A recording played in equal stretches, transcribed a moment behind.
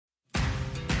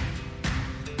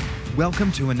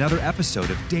Welcome to another episode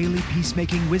of Daily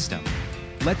Peacemaking Wisdom.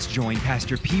 Let's join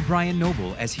Pastor P. Brian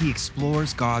Noble as he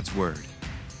explores God's Word.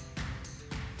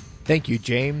 Thank you,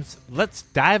 James. Let's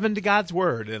dive into God's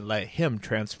Word and let Him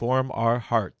transform our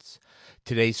hearts.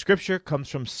 Today's scripture comes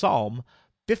from Psalm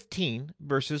 15,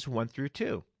 verses 1 through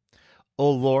 2. O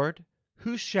Lord,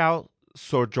 who shall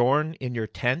sojourn in your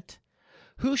tent?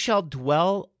 Who shall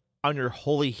dwell on your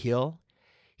holy hill?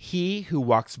 He who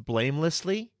walks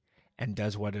blamelessly and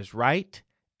does what is right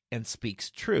and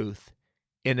speaks truth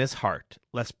in his heart.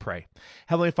 Let's pray.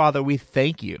 Heavenly Father, we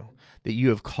thank you that you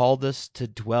have called us to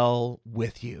dwell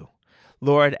with you.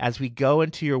 Lord, as we go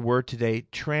into your word today,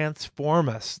 transform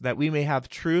us that we may have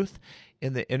truth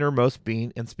in the innermost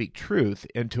being and speak truth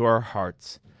into our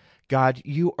hearts. God,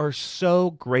 you are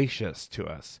so gracious to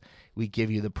us. We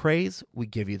give you the praise. We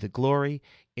give you the glory.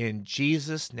 In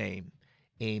Jesus' name,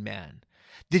 amen.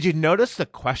 Did you notice the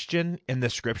question in the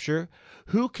scripture?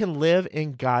 Who can live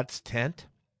in God's tent?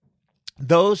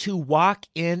 Those who walk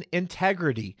in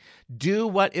integrity, do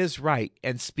what is right,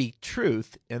 and speak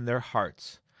truth in their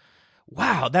hearts.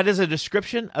 Wow, that is a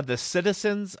description of the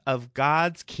citizens of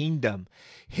God's kingdom.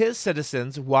 His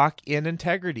citizens walk in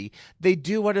integrity. They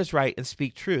do what is right and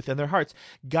speak truth in their hearts.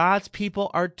 God's people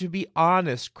are to be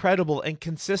honest, credible, and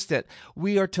consistent.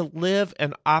 We are to live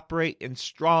and operate in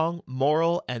strong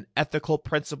moral and ethical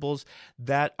principles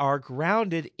that are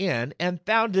grounded in and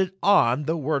founded on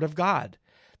the Word of God.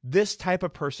 This type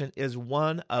of person is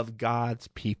one of God's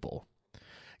people.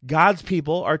 God's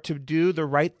people are to do the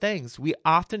right things. We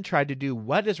often try to do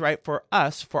what is right for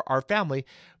us, for our family,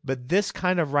 but this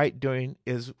kind of right doing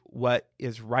is what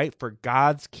is right for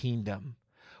God's kingdom.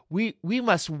 We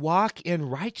must walk in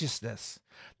righteousness.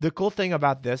 The cool thing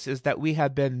about this is that we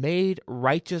have been made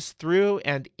righteous through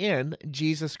and in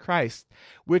Jesus Christ,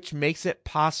 which makes it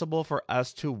possible for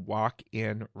us to walk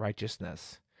in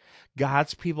righteousness.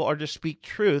 God's people are to speak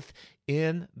truth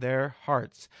in their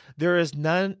hearts. There is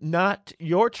not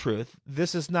your truth.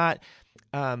 This is not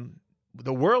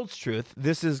the world's truth.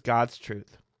 This is God's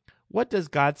truth. What does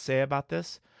God say about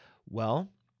this? Well,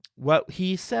 what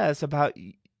he says about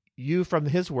you from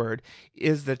his word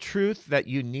is the truth that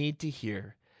you need to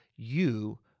hear.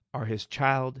 You are his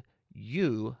child.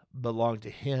 You belong to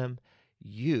him.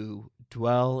 You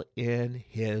dwell in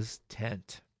his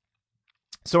tent.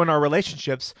 So in our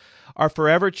relationships are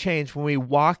forever changed when we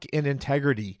walk in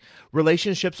integrity.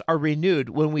 Relationships are renewed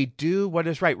when we do what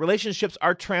is right. Relationships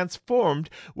are transformed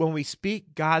when we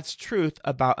speak God's truth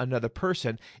about another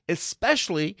person,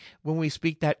 especially when we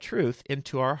speak that truth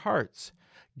into our hearts.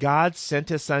 God sent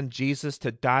his son Jesus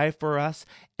to die for us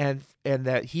and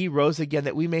that he rose again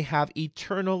that we may have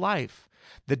eternal life.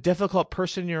 The difficult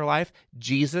person in your life,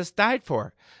 Jesus died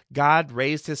for. God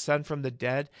raised his son from the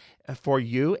dead for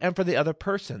you and for the other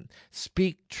person.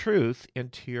 Speak truth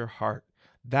into your heart.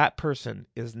 That person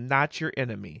is not your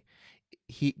enemy.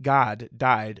 God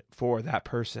died for that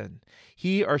person.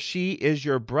 He or she is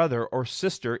your brother or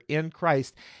sister in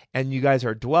Christ, and you guys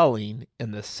are dwelling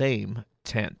in the same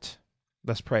tent.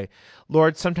 Let's pray.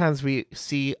 Lord, sometimes we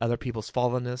see other people's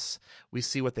fallenness. We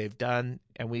see what they've done,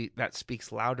 and that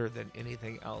speaks louder than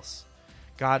anything else.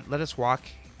 God, let us walk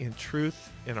in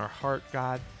truth in our heart,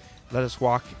 God. Let us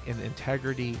walk in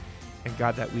integrity, and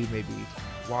God, that we may be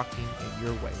walking in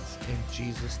your ways. In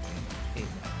Jesus' name,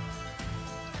 amen.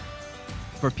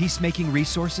 For peacemaking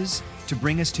resources, to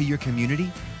bring us to your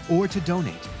community, or to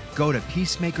donate, go to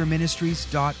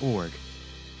peacemakerministries.org.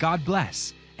 God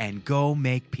bless, and go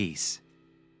make peace.